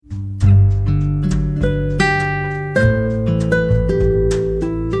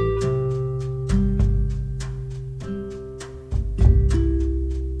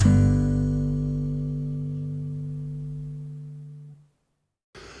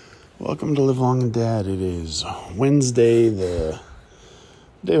Welcome to Live Long and Dad. It is Wednesday, the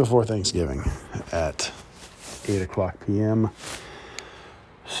day before Thanksgiving at 8 o'clock p.m.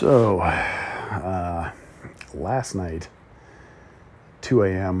 So, last night, 2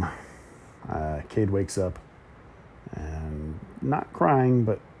 a.m., Cade wakes up and not crying,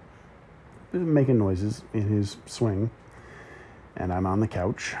 but making noises in his swing. And I'm on the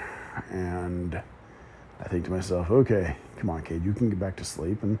couch, and I think to myself, okay, come on, Cade, you can get back to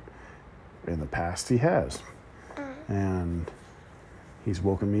sleep. And in the past, he has. And he's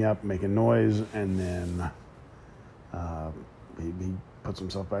woken me up, making noise, and then he puts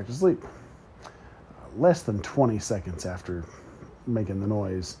himself back to sleep. Less than 20 seconds after making the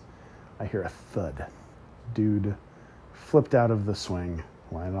noise, I hear a thud. Dude flipped out of the swing,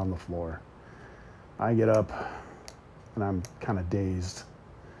 landed on the floor. I get up, and I'm kind of dazed.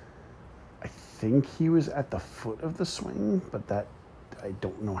 I think he was at the foot of the swing, but I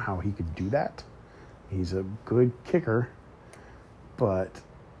don't know how he could do that. He's a good kicker, but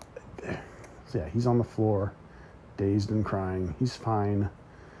yeah, he's on the floor, dazed and crying. He's fine,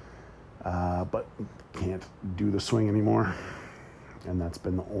 but can't do the swing anymore, and that's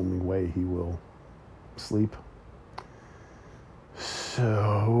been the only way he will sleep.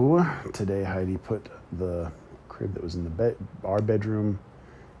 So today Heidi put the crib that was in our bedroom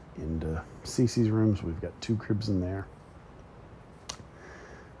into Cece's room, so we've got 2 cribs in there.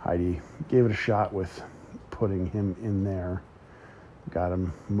 Heidi gave it a shot with putting him in there. Got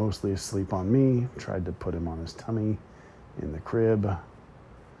him mostly asleep on me, tried to put him on his tummy in the crib,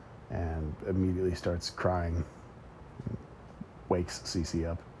 and immediately starts crying. Wakes Cece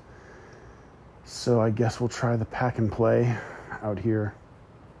up. So I guess we'll try the pack and play out here.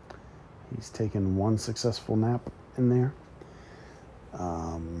 He's taken 1 successful nap in there.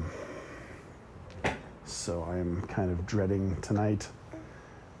 So I am kind of dreading tonight.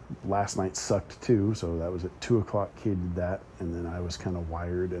 Last night sucked too, so that was at 2 o'clock. Kid did that, and then I was kind of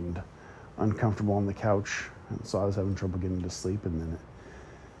wired and uncomfortable on the couch, and so I was having trouble getting to sleep. And then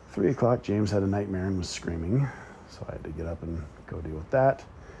at 3 o'clock, James had a nightmare and was screaming, so I had to get up and go deal with that.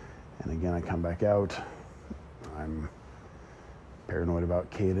 And again, I come back out. I'm paranoid about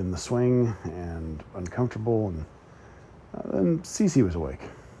Cade in the swing and uncomfortable, and then Cece was awake,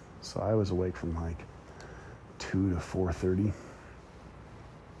 so I was awake from like 2 to 4:30.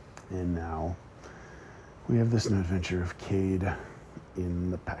 And now we have this new adventure of Cade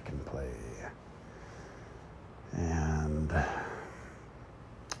in the pack and play. And,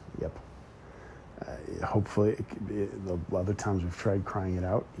 yep. Hopefully, the other times we've tried crying it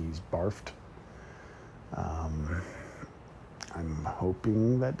out, he's barfed. I'm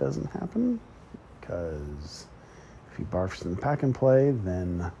hoping that doesn't happen, because if he barfs in the pack and play,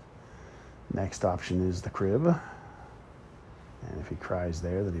 then next option is the crib. And if he cries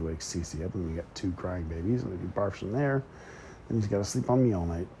there, then he wakes Cece up, and we got 2 crying babies. And if he barfs in there, then he's got to sleep on me all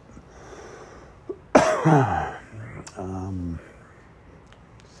night.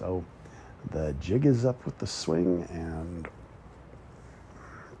 So the jig is up with the swing, and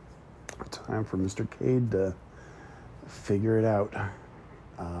time for Mr. Cade to figure it out.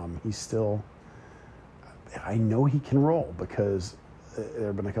 He's still... I know he can roll, because there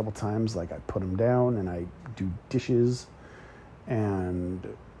have been a couple times, like, I put him down, and I do dishes,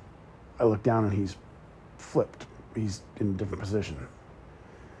 and I look down and he's flipped. He's in a different position.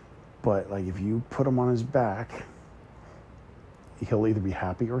 But, like, if you put him on his back, he'll either be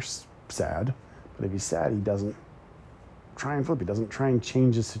happy or sad. But if he's sad, he doesn't try and flip. He doesn't try and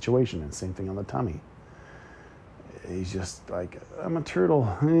change his situation. And same thing on the tummy. He's just like, I'm a turtle.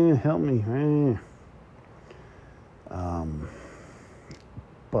 Help me.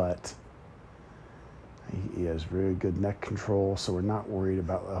 But he has very good neck control, so we're not worried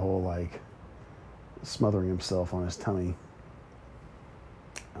about the whole, like, smothering himself on his tummy.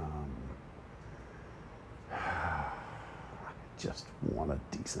 I just want a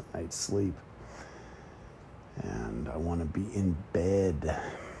decent night's sleep. And I want to be in bed.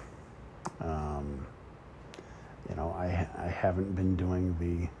 I haven't been doing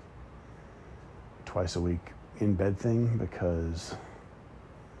the twice a week in bed thing, because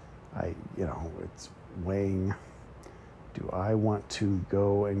it's weighing, do I want to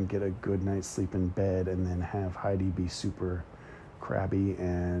go and get a good night's sleep in bed and then have Heidi be super crabby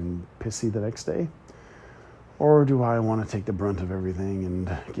and pissy the next day? Or do I want to take the brunt of everything and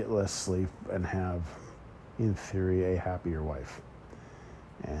get less sleep and have, in theory, a happier wife?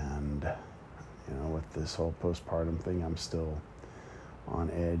 And, with this whole postpartum thing, I'm still on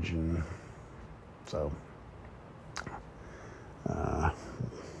edge, and so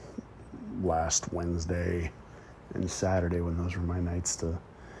last Wednesday and Saturday, when those were my nights to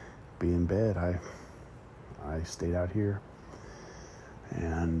be in bed, I stayed out here,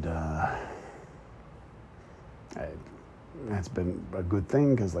 and it's been a good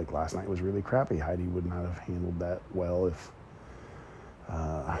thing because like last night was really crappy. Heidi would not have handled that well if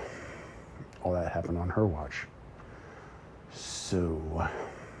all that happened on her watch. So,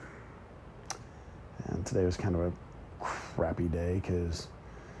 and today was kind of a crappy day because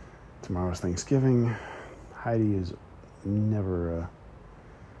tomorrow's Thanksgiving. Heidi is never a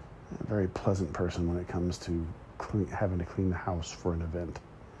very pleasant person when it comes to having to clean the house for an event.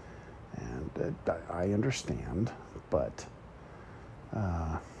 And I understand, but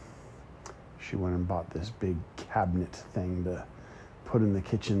she went and bought this big cabinet thing to put in the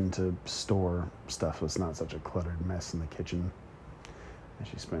kitchen to store stuff so it's not such a cluttered mess in the kitchen. And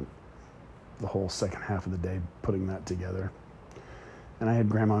she spent the whole second half of the day putting that together. And I had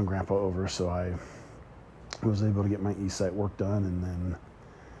Grandma and Grandpa over, so I was able to get my e-site work done, and then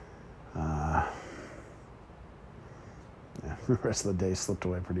the rest of the day slipped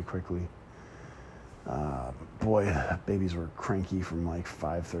away pretty quickly. Boy, babies were cranky from like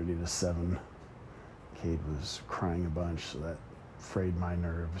 5:30 to 7. Cade was crying a bunch, so that frayed my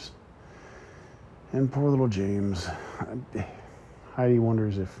nerves. And poor little James. Heidi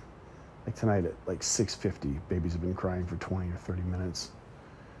wonders if, like tonight at like 6:50, babies have been crying for 20 or 30 minutes.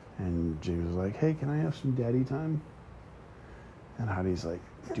 And James was like, hey, can I have some daddy time? And Heidi's like,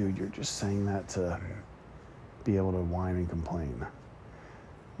 dude, you're just saying that to be able to whine and complain.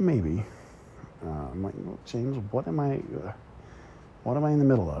 Maybe. I'm like, well, James, what am I in the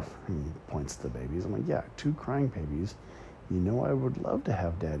middle of? And he points to the babies. I'm like, yeah, 2 crying babies. You know I would love to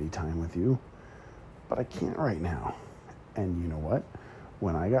have daddy time with you, but I can't right now. And you know what?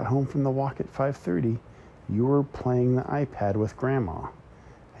 When I got home from the walk at 5:30, you were playing the iPad with Grandma.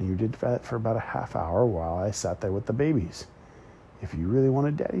 And you did that for about a half hour while I sat there with the babies. If you really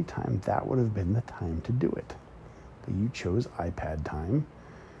wanted daddy time, that would have been the time to do it. But you chose iPad time,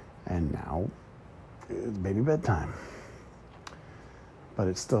 and now it's baby bedtime. But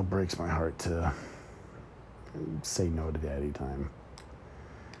it still breaks my heart to say no to daddy time.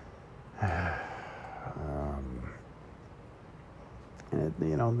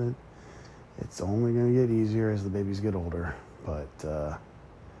 And it's only going to get easier as the babies get older, but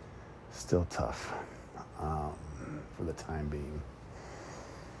still tough for the time being.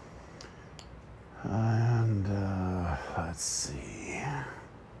 And let's see.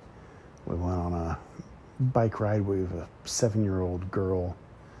 We went on a bike ride with a 7-year-old girl,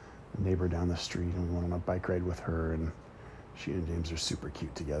 a neighbor down the street, and we went on a bike ride with her, and she and James are super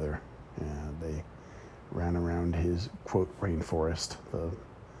cute together. And they ran around his, quote, rainforest, the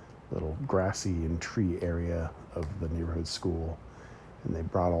little grassy and tree area of the neighborhood school. And they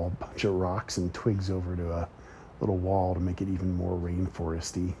brought all a bunch of rocks and twigs over to a little wall to make it even more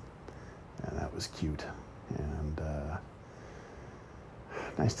rainforesty. And that was cute. And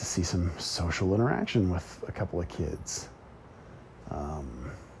nice to see some social interaction with a couple of kids.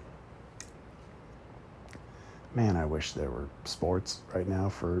 Man, I wish there were sports right now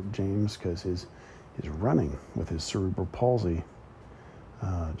for James, because his running with his cerebral palsy,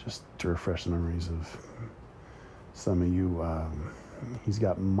 just to refresh the memories of some of you, he's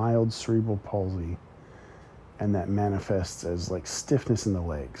got mild cerebral palsy, and that manifests as like stiffness in the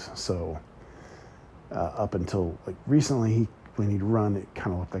legs. So up until like recently, when he'd run, it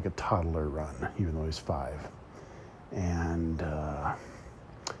kind of looked like a toddler run, even though he's 5. And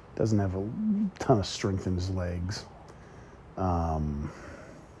doesn't have a ton of strength in his legs. But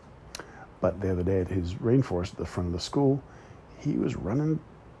the other day at his rainforest at the front of the school, he was running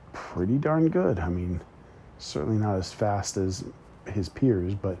pretty darn good. I mean, certainly not as fast as his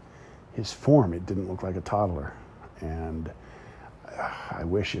peers, but his form, it didn't look like a toddler. And I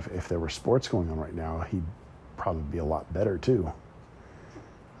wish if there were sports going on right now, he'd probably be a lot better too.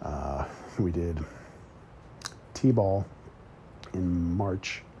 We did T-ball in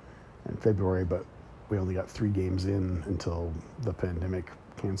March and February, but we only got 3 games in until the pandemic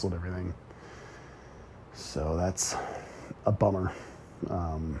canceled everything. So that's a bummer.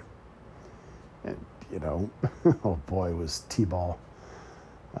 And, oh boy, was T-ball.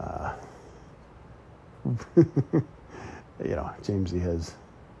 Jamesy has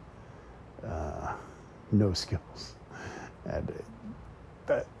no skills. And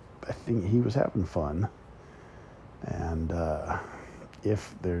I think he was having fun. And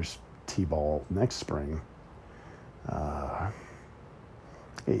if there's T-ball next spring,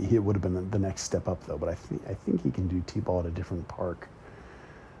 it would have been the next step up, though. But I think he can do T-ball at a different park.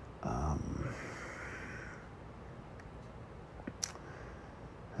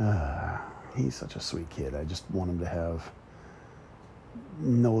 He's such a sweet kid. I just want him to have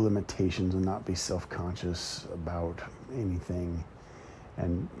no limitations and not be self-conscious about anything.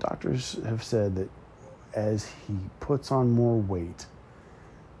 And doctors have said that as he puts on more weight,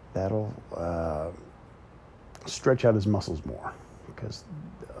 that'll stretch out his muscles more. Because,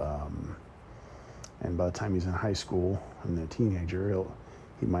 and by the time he's in high school and a teenager,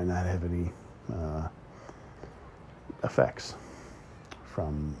 he might not have any effects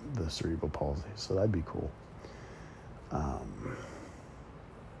from the cerebral palsy. So that'd be cool.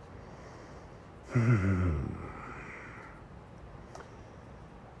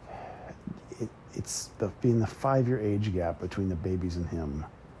 It's being the 5-year age gap between the babies and him.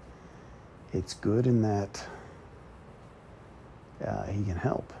 It's good in that he can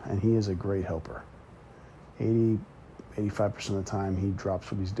help, and he is a great helper. 85% of the time, he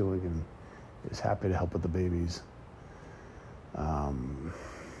drops what he's doing and is happy to help with the babies. And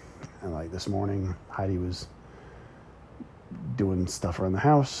like this morning, Heidi was doing stuff around the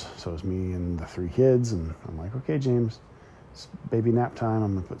house, so it was me and the 3 kids, and I'm like, okay, James, it's baby nap time.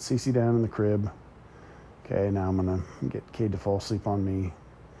 I'm gonna put Cece down in the crib. Okay, now I'm gonna get Cade to fall asleep on me.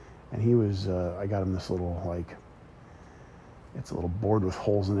 And he was, I got him this little, like, it's a little board with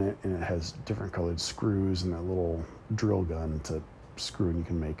holes in it, and it has different colored screws and a little drill gun to screw, and you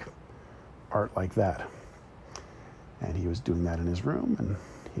can make art like that. And he was doing that in his room, and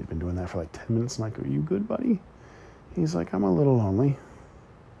he'd been doing that for like 10 minutes. I'm like, are you good, buddy? He's like, I'm a little lonely.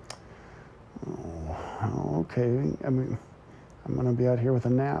 Oh, okay. I mean, I'm going to be out here with a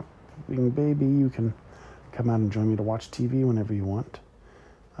nap. Baby, you can come out and join me to watch TV whenever you want.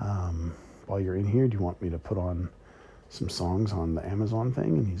 While you're in here, do you want me to put on some songs on the Amazon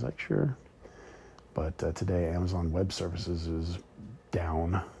thing? And he's like, sure. But today, Amazon Web Services is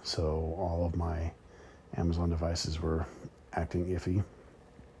down, so all of my Amazon devices were acting iffy.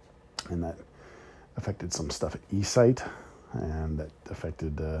 And that affected some stuff at eSite, and that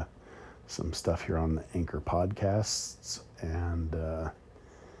affected some stuff here on the Anchor podcasts, and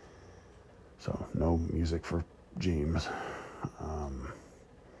so no music for James.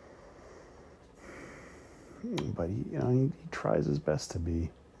 But he tries his best to be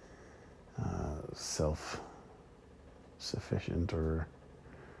self-sufficient,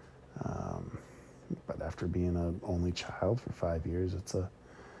 but after being an only child for 5 years, it's a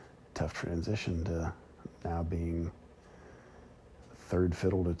tough transition to now being third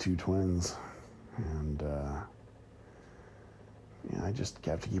fiddle to 2 twins. And I just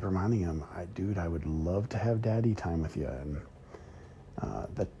have to keep reminding him, I would love to have daddy time with you. And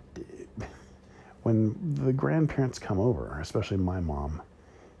that when the grandparents come over, especially my mom,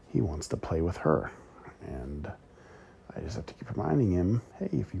 he wants to play with her. And I just have to keep reminding him, hey,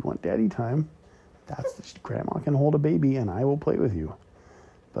 if you want daddy time, grandma can hold a baby and I will play with you.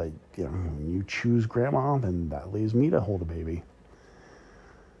 But, when you choose grandma, then that leaves me to hold a baby.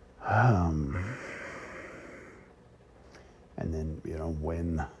 And then,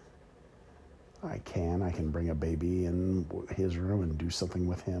 when I can bring a baby in his room and do something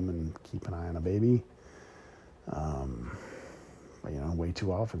with him and keep an eye on a baby. But, way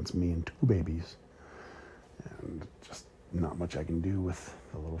too often it's me and 2 babies. And just not much I can do with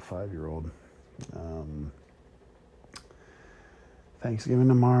a little 5-year-old. Thanksgiving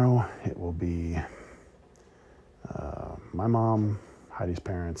tomorrow, it will be my mom, Heidi's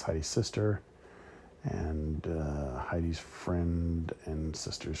parents, Heidi's sister, and Heidi's friend and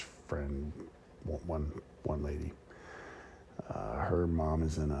sister's friend, one lady. Her mom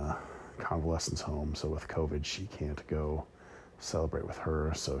is in a convalescence home, so with COVID, she can't go celebrate with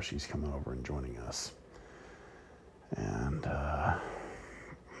her, so she's coming over and joining us. And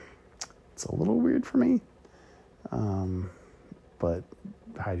it's a little weird for me, but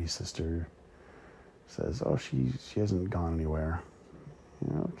Heidi's sister says, oh, she hasn't gone anywhere.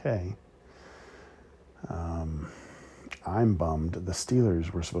 Okay. I'm bummed. The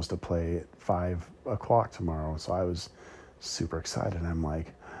Steelers were supposed to play at 5 o'clock tomorrow, so I was super excited. I'm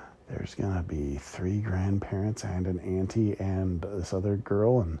like, there's going to be 3 grandparents and an auntie and this other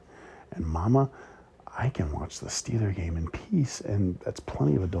girl and mama. I can watch the Steeler game in peace, and that's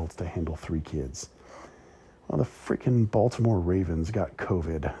plenty of adults to handle 3 kids. Well, the freaking Baltimore Ravens got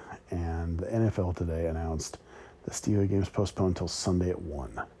COVID, and the NFL today announced the Steeler game's postponed until Sunday at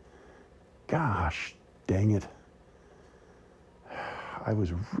 1. Gosh, dang it. I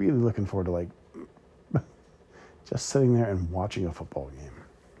was really looking forward to, just sitting there and watching a football game.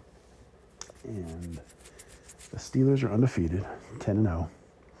 And the Steelers are undefeated, 10-0.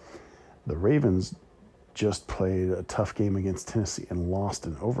 The Ravens just played a tough game against Tennessee and lost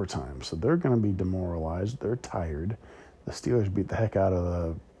in overtime, so they're going to be demoralized. They're tired. The Steelers beat the heck out of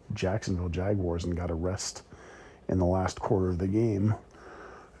the Jacksonville Jaguars and got a rest in the last quarter of the game.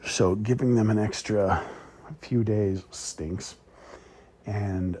 So giving them an extra few days stinks.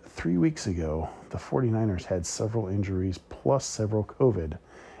 And 3 weeks ago, the 49ers had several injuries plus several COVID,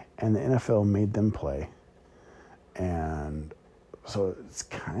 and the NFL made them play. And so it's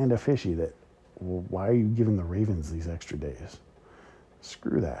kind of fishy that, well, why are you giving the Ravens these extra days?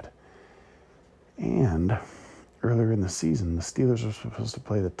 Screw that. And earlier in the season, the Steelers were supposed to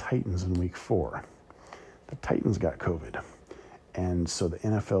play the Titans in week 4. The Titans got COVID. And so the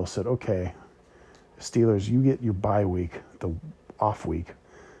NFL said, okay, Steelers, you get your bye week, the off week,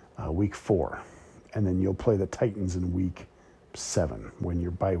 week 4. And then you'll play the Titans in week 7 when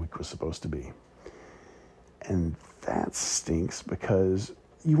your bye week was supposed to be. And that stinks because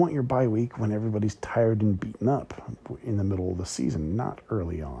you want your bye week when everybody's tired and beaten up in the middle of the season, not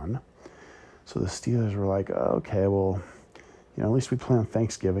early on. So the Steelers were like, oh, okay, well, at least we play on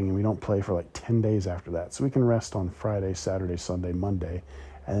Thanksgiving and we don't play for like 10 days after that. So we can rest on Friday, Saturday, Sunday, Monday,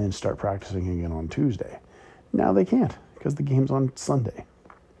 and then start practicing again on Tuesday. Now they can't because the game's on Sunday.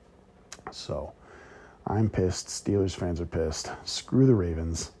 So I'm pissed. Steelers fans are pissed. Screw the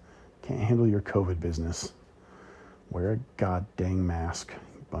Ravens. Can't handle your COVID business. Wear a god-dang mask,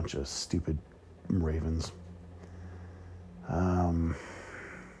 you bunch of stupid Ravens.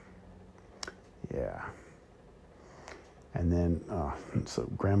 Yeah. And then, so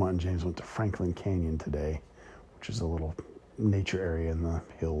Grandma and James went to Franklin Canyon today, which is a little nature area in the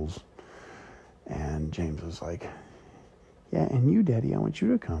hills. And James was like, yeah, and you, Daddy, I want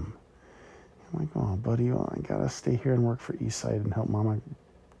you to come. I'm like, oh, buddy, well, I got to stay here and work for Eastside and help Mama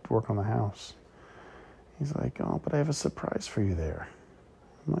work on the house. He's like, oh, but I have a surprise for you there.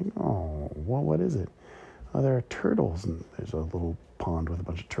 I'm like, oh, well, what is it? Oh, there are turtles, and there's a little pond with a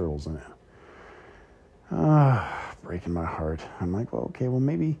bunch of turtles in it. Breaking my heart. I'm like, well, okay, well,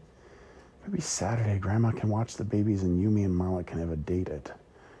 maybe Saturday Grandma can watch the babies and you, me, and Mama can have a date at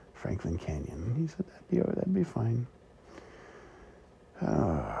Franklin Canyon. And he said, that'd be fine.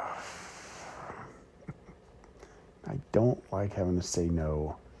 I don't like having to say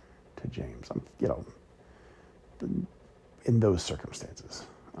no to James. In those circumstances,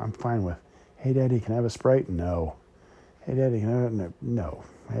 I'm fine with, hey, Daddy, can I have a Sprite? No. Hey, Daddy, can I have no.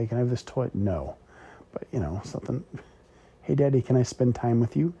 Hey, can I have this toy? No. But, something, hey, Daddy, can I spend time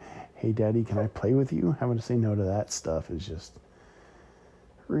with you? Hey, Daddy, can I play with you? Having to say no to that stuff is just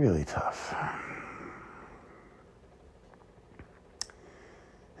really tough.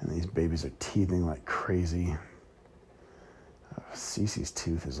 And these babies are teething like crazy. Cece's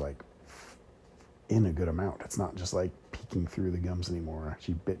tooth is like in a good amount. It's not just like peeking through the gums anymore.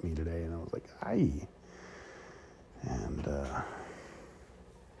 She bit me today and I was like, aye. And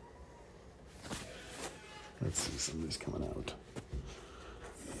let's see, somebody's coming out.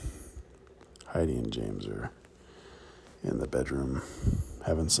 Heidi and James are in the bedroom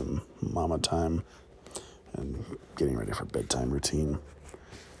having some mama time and getting ready for bedtime routine.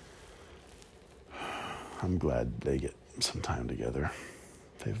 I'm glad they get some time together.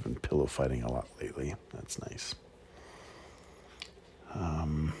 They've been pillow fighting a lot lately. That's nice.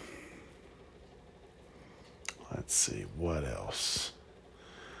 Let's see, what else?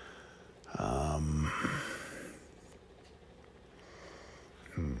 I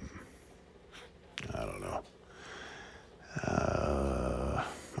don't know.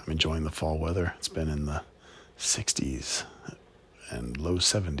 I'm enjoying the fall weather. It's been in the 60s and low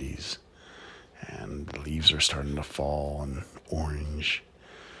 70s. And the leaves are starting to fall and orange.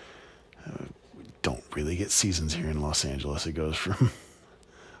 We don't really get seasons here in Los Angeles. It goes from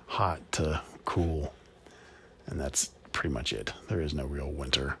hot to cool. And that's pretty much it. There is no real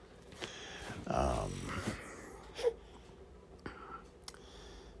winter.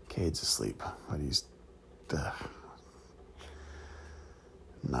 Cade's asleep, but he's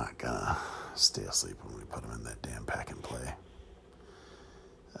not gonna stay asleep when we put him in that damn pack and play.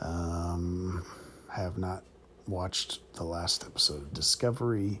 Have not watched the last episode of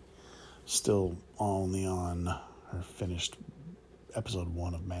Discovery. Still only on or finished episode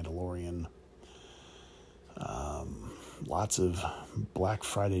 1 of Mandalorian. Lots of Black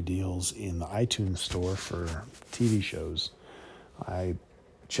Friday deals in the iTunes store for TV shows. I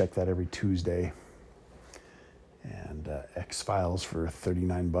check that every Tuesday. And X-Files for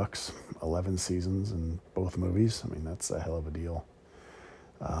 $39, 11 seasons and both movies. I mean, that's a hell of a deal.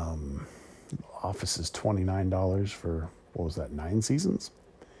 Office is $29 for, 9 seasons?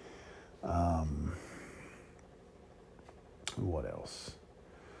 What else?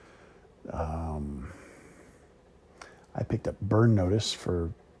 I picked up Burn Notice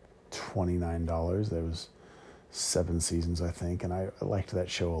for $29. There was 7 seasons, I think, and I liked that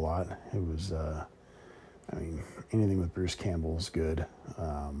show a lot. It was, I mean, anything with Bruce Campbell is good.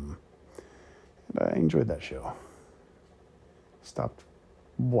 And I enjoyed that show. Stopped.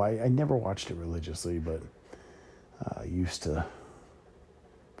 Why I never watched it religiously, but used to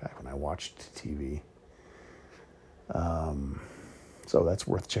back when I watched TV. So that's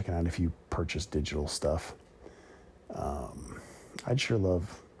worth checking out if you purchase digital stuff. I'd sure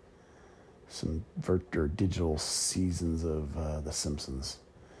love some digital seasons of The Simpsons.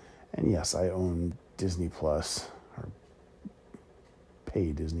 And yes, I own Disney Plus, or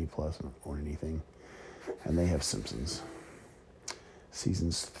pay Disney Plus or anything, and they have Simpsons.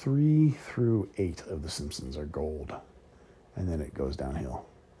 Seasons 3 through 8 of The Simpsons are gold, and then it goes downhill.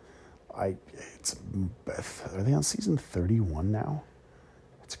 Are they on season 31 now?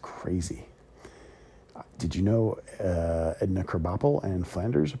 It's crazy. Did you know Edna Krabappel and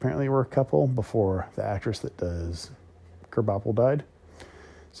Flanders apparently were a couple before the actress that does Krabappel died?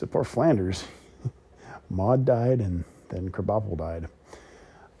 So poor Flanders, Maude died and then Krabappel died.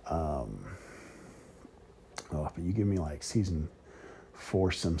 But you give me like season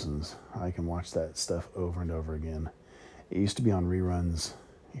 4 Simpsons, I can watch that stuff over and over again. It used to be on reruns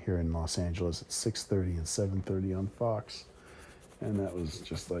here in Los Angeles at 6:30 and 7:30 on Fox, and that was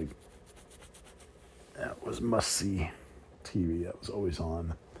just like, that was must-see TV. That was always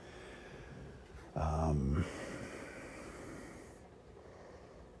on. But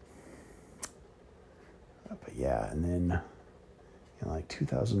yeah, and then in like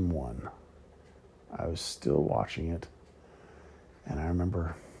 2001, I was still watching it, and I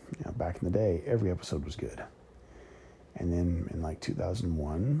remember, back in the day, every episode was good. And then in like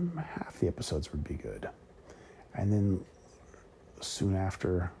 2001, half the episodes would be good. And then soon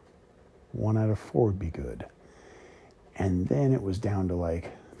after, 1 out of 4 would be good. And then it was down to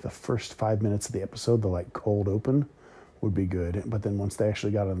like the first 5 minutes of the episode, the like cold open, would be good. But then once they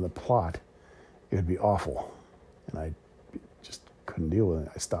actually got into the plot, it would be awful. And I just couldn't deal with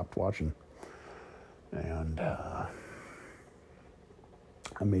it. I stopped watching. And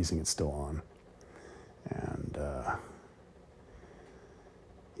amazing it's still on. And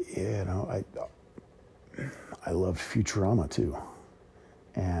I loved Futurama too.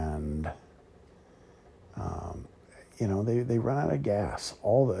 And they run out of gas.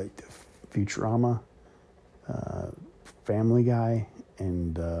 All the Futurama, Family Guy,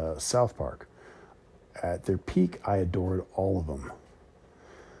 and South Park. At their peak, I adored all of them.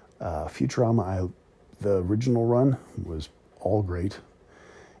 Futurama, the original run was all great.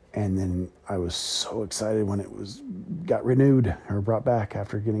 And then I was so excited when it got renewed or brought back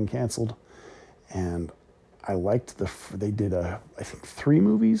after getting canceled. And I liked they did I think 3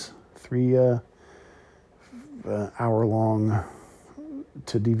 movies, 3 hour-long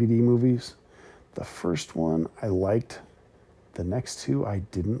to DVD movies. The first one I liked. The next 2 I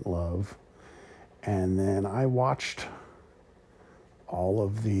didn't love. And then I watched all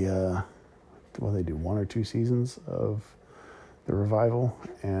of the, they do 1 or 2 seasons of the revival,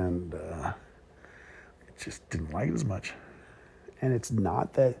 and I just didn't like it as much. And it's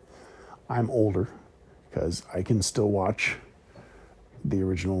not that I'm older, because I can still watch the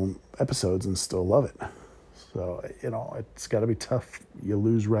original episodes and still love it. So, it's got to be tough. You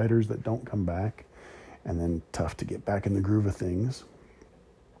lose writers that don't come back, and then tough to get back in the groove of things.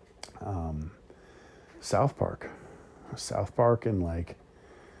 South Park in like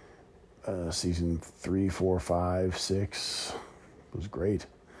season 3, 4, 5, 6 was great.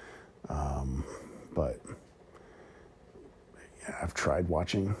 But yeah, I've tried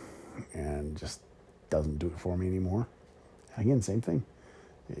watching and just doesn't do it for me anymore. Again, same thing.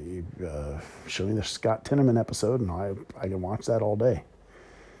 You show me the Scott Tenorman episode and I can watch that all day.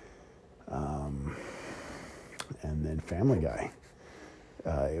 And then Family Guy.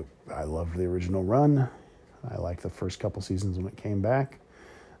 I loved the original run. I liked the first couple seasons when it came back.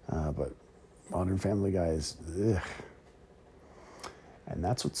 But Modern Family Guy is ugh. And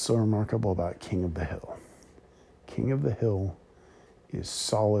that's what's so remarkable about King of the Hill. King of the Hill is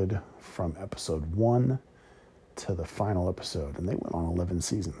solid from episode 1 to the final episode. And they went on 11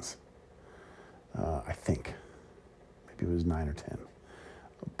 seasons. I think. Maybe it was 9 or 10.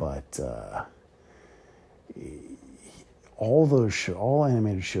 But all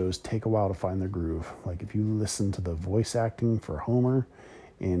animated shows take a while to find their groove. Like if you listen to the voice acting for Homer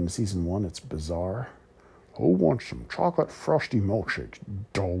in season 1, it's bizarre. Who wants some chocolate frosty milkshakes,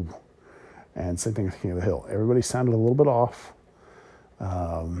 dough? And same thing with King of the Hill. Everybody sounded a little bit off.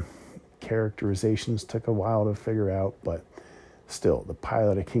 Characterizations took a while to figure out, but still, the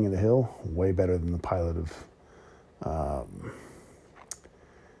pilot of King of the Hill, way better than the pilot of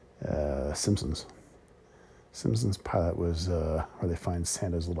Simpsons. Simpsons pilot was where they find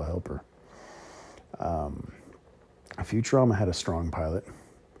Santa's Little Helper. Futurama had a strong pilot.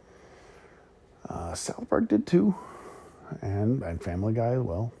 South Park did too, and Family Guy as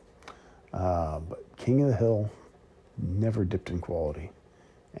well. But King of the Hill never dipped in quality.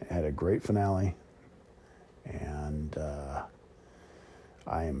 It had a great finale, and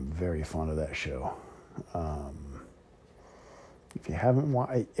I am very fond of that show. If you haven't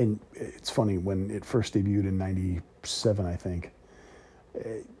watched, and it's funny, when it first debuted in '97, I think,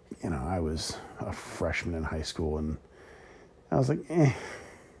 I was a freshman in high school, and I was like,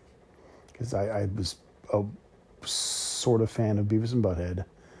 because I was a sort of fan of Beavis and Butthead,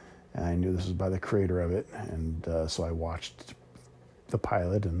 and I knew this was by the creator of it, and so I watched the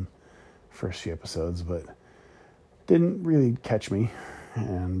pilot and first few episodes, but didn't really catch me,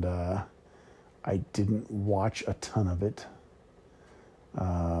 and I didn't watch a ton of it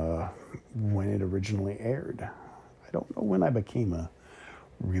when it originally aired. I don't know when I became a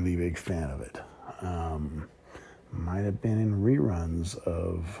really big fan of it. Might have been in reruns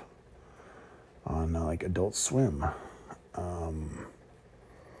on like Adult Swim.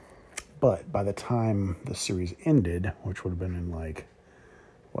 But by the time the series ended, which would have been in like,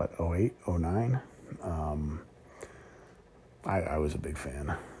 what, 08, 09, I was a big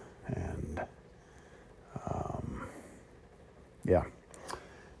fan. And yeah.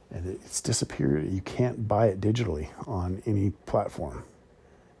 And it's disappeared. You can't buy it digitally on any platform.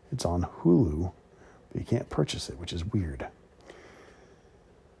 It's on Hulu, but you can't purchase it, which is weird.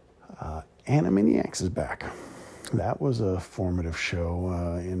 Animaniacs is back. That was a formative show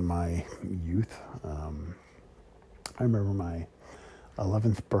in my youth. I remember my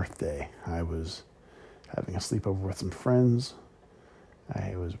 11th birthday. I was having a sleepover with some friends.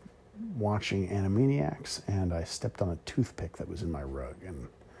 I was watching Animaniacs, and I stepped on a toothpick that was in my rug, and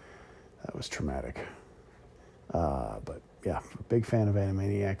that was traumatic. But yeah, big fan of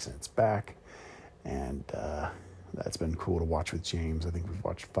Animaniacs, and it's back. And that's been cool to watch with James. I think we've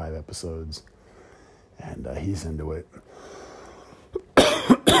watched 5 episodes, and he's into it.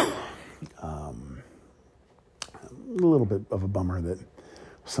 A little bit of a bummer that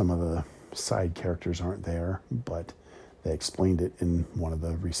some of the side characters aren't there, but they explained it in one of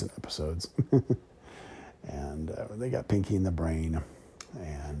the recent episodes. And they got Pinky in the Brain,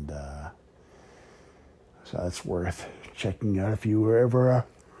 and so that's worth checking out if you were ever a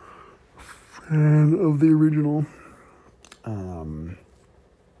fan of the original.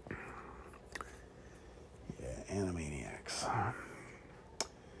 Animaniacs.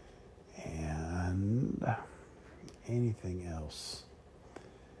 And anything else?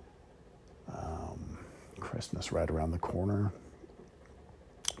 Christmas right around the corner.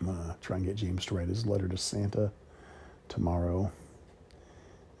 I'm going to try and get James to write his letter to Santa tomorrow.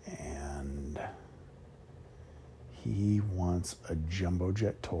 And he wants a Jumbo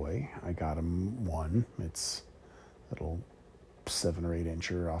Jet toy. I got him one. It's a little 7 or 8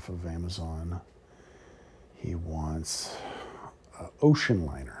 incher off of Amazon. He wants an ocean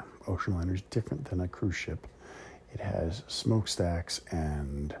liner. Ocean liner is different than a cruise ship. It has smokestacks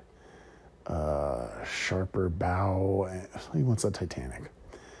and sharper bow. He wants a Titanic.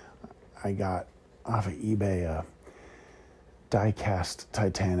 I got off of eBay a die-cast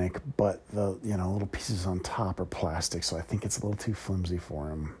Titanic, but the little pieces on top are plastic, so I think it's a little too flimsy for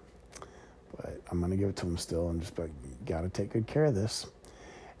him. But I'm going to give it to him still and just be like, you got to take good care of this.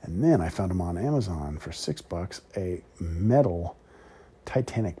 And then I found him on Amazon for $6, a metal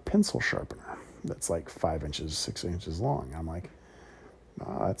Titanic pencil sharpener that's like 5 inches, 6 inches long. I'm like,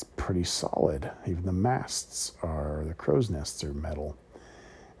 oh, that's pretty solid. Even the masts the crow's nests are metal.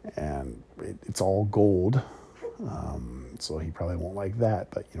 And it's all gold. So he probably won't like that,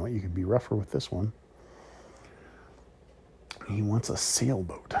 but you know what? You could be rougher with this one. He wants a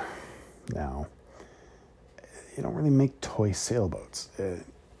sailboat. Now, you don't really make toy sailboats.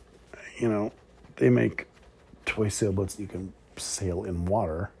 They make toy sailboats that you can sail in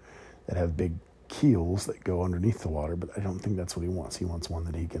water that have big keels that go underneath the water, but I don't think that's what he wants. He wants one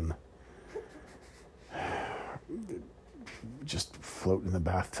that he can just float in the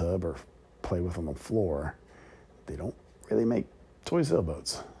bathtub or play with on the floor. They don't really make toy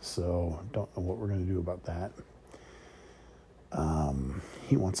sailboats, so don't know what we're going to do about that.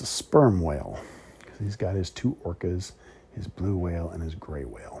 He wants a sperm whale because he's got his 2 orcas, his blue whale and his gray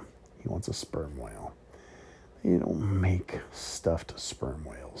whale. He wants a sperm whale. They don't make stuffed sperm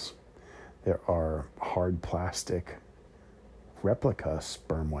whales. There are hard plastic replica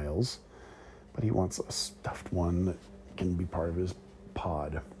sperm whales, but he wants a stuffed one that can be part of his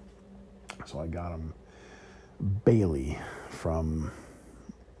pod. So I got him Bailey from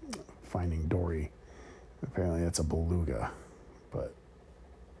Finding Dory. Apparently that's a beluga, but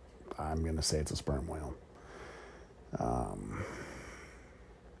I'm going to say it's a sperm whale.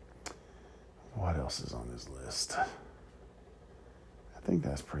 What else is on his list? I think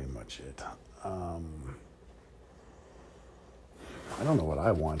that's pretty much it. I don't know what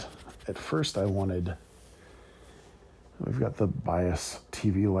I want. At first we've got the Bias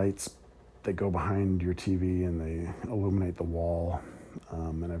TV lights that go behind your TV and they illuminate the wall.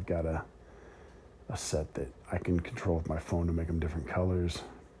 And I've got a set that I can control with my phone to make them different colors.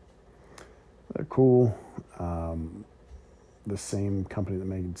 They're cool. The same company that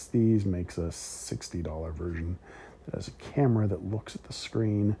makes these makes a $60 version that has a camera that looks at the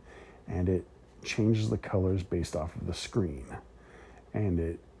screen and it changes the colors based off of the screen. And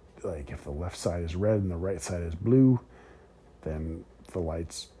it, like, if the left side is red and the right side is blue, then the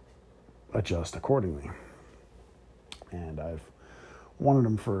lights adjust accordingly. And I've wanted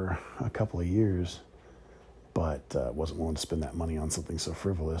them for a couple of years, but wasn't willing to spend that money on something so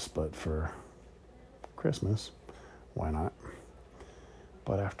frivolous. But for Christmas, why not?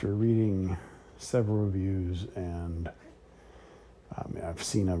 But after reading several reviews, and I've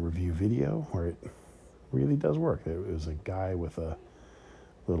seen a review video where it really does work. There was a guy with a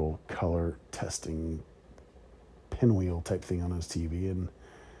little color testing pinwheel type thing on his TV, and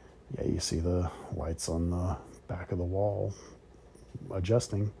yeah, you see the lights on the back of the wall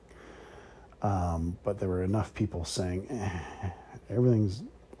adjusting. But there were enough people saying everything's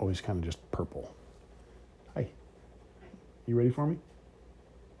always kind of just purple. Hi. You ready for me?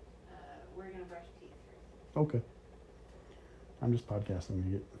 We're going to brush teeth first. Okay. I'm just podcasting to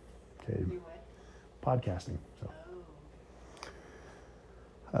get... Okay. You what? Podcasting. So.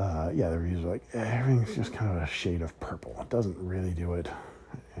 Oh. Yeah, the reviews are like, everything's just kind of a shade of purple. It doesn't really do it.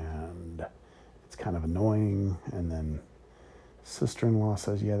 And it's kind of annoying. And then sister-in-law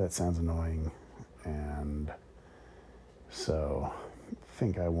says, yeah, that sounds annoying. And so I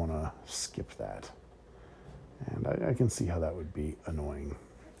think I want to skip that. And I can see how that would be annoying.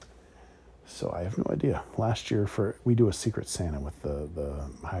 So I have no idea. Last year, we do a Secret Santa with the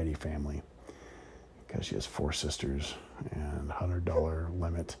Heidi family because she has 4 sisters and $100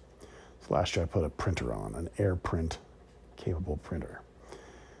 limit. So last year I put a printer on, an AirPrint capable printer.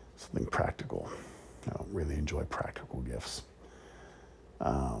 Something practical. I don't really enjoy practical gifts.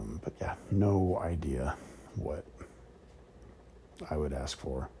 But yeah, no idea what I would ask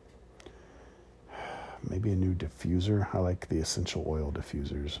for. Maybe a new diffuser. I like the essential oil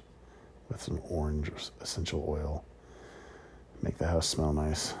diffusers with some orange essential oil. Make the house smell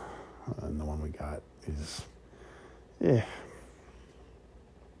nice. And the one we got is,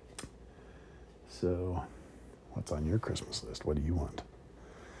 So, what's on your Christmas list? What do you want?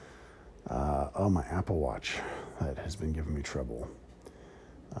 My Apple Watch. That has been giving me trouble.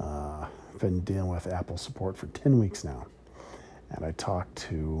 I've been dealing with Apple support for 10 weeks now. And I talked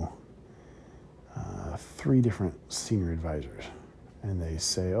to 3 different senior advisors. And they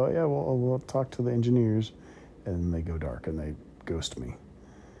say, oh yeah, we'll talk to the engineers. And then they go dark and they ghost me.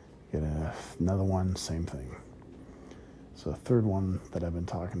 Get another one, same thing. So the third one that I've been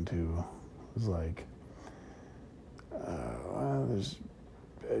talking to was like,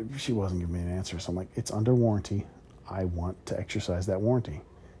 she wasn't giving me an answer. So I'm like, it's under warranty. I want to exercise that warranty.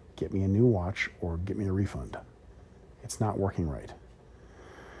 Get me a new watch or get me a refund. It's not working right.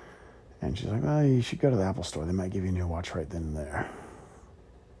 And she's like, well, you should go to the Apple store. They might give you a new watch right then and there.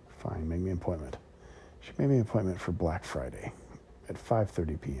 Fine, make me an appointment. She made me an appointment for Black Friday at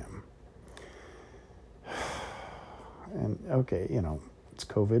 5:30 p.m. And okay, it's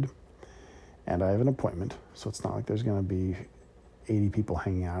COVID, and I have an appointment, so it's not like there's going to be 80 people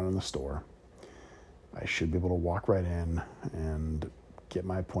hanging out in the store. I should be able to walk right in and get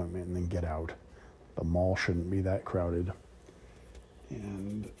my appointment and then get out. The mall shouldn't be that crowded.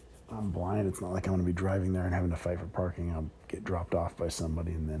 And I'm blind. It's not like I'm going to be driving there and having to fight for parking. I'll get dropped off by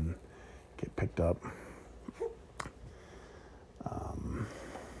somebody and then get picked up.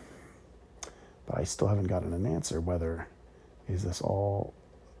 But I still haven't gotten an answer whether is this all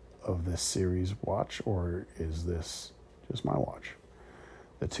of this series watch or is this just my watch.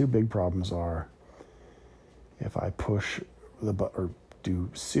 The 2 big problems are if I push the button or do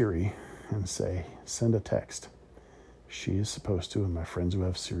Siri and say send a text, she is supposed to, and my friends who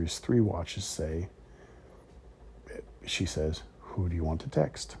have Series 3 watches say, she says, who do you want to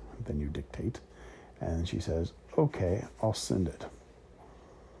text? Then you dictate, and she says, okay, I'll send it.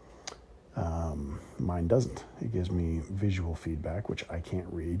 Mine doesn't. It gives me visual feedback, which I can't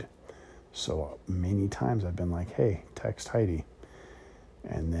read. So many times I've been like, hey, text Heidi.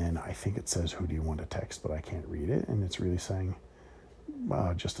 And then I think it says, who do you want to text? But I can't read it. And it's really saying,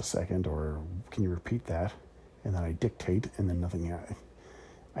 just a second, or can you repeat that? And then I dictate, and then nothing.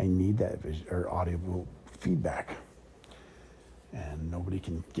 I need that or audible feedback, and nobody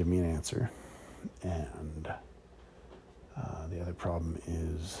can give me an answer. And the other problem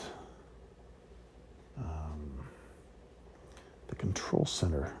is the control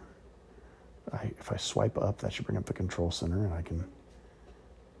center. If I swipe up, that should bring up the control center, and I can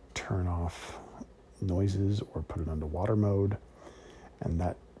turn off noises or put it under water mode, and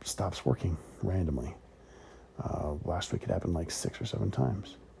that stops working randomly. Last week it happened like 6 or 7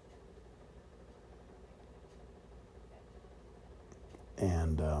 times.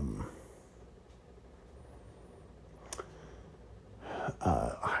 And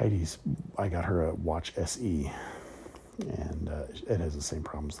Heidi's, I got her a Watch SE, and it has the same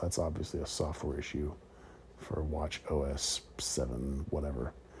problems. That's obviously a software issue for Watch OS 7,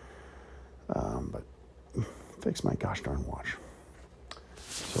 whatever. But fix my gosh darn watch.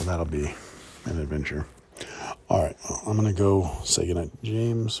 So that'll be an adventure. All right, I'm going to go say goodnight to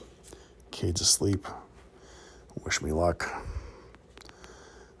James. Cade's asleep. Wish me luck.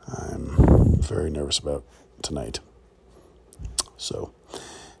 I'm very nervous about tonight. So,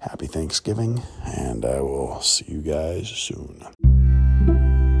 happy Thanksgiving, and I will see you guys soon.